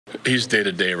He's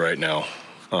day-to-day right now.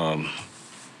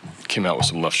 Came out with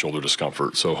some left shoulder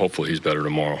discomfort, so hopefully he's better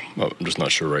tomorrow. I'm just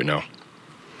not sure right now.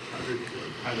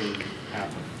 How did it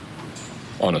happen?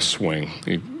 On a swing.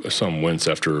 Some wince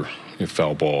after a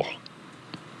foul ball.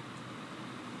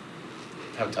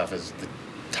 How tough is the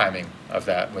timing of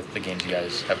that with the games you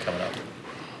guys have coming up?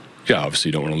 Yeah, obviously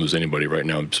you don't want to lose anybody right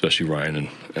now, especially Ryan,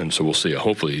 and so we'll see.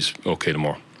 Hopefully he's okay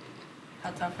tomorrow.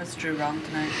 How tough was Drew wrong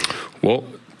tonight? Well,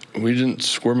 we didn't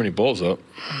score many balls up,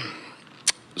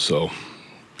 so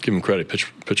give him credit.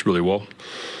 Pitched really well.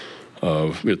 We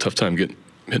had a tough time hitting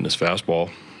his fastball,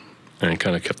 and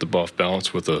kind of kept the ball off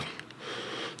balance with a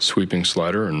sweeping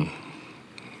slider, and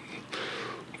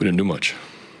we didn't do much.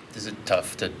 Is it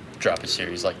tough to drop a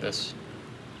series like this?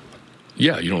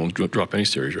 Yeah, you don't drop any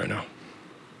series right now.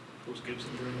 Was Gibson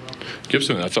doing well?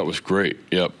 Gibson, I thought was great.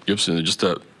 Yep, Gibson. Just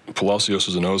that Palacios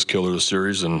was a nose killer of the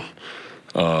series, and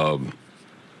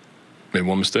made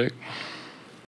one mistake.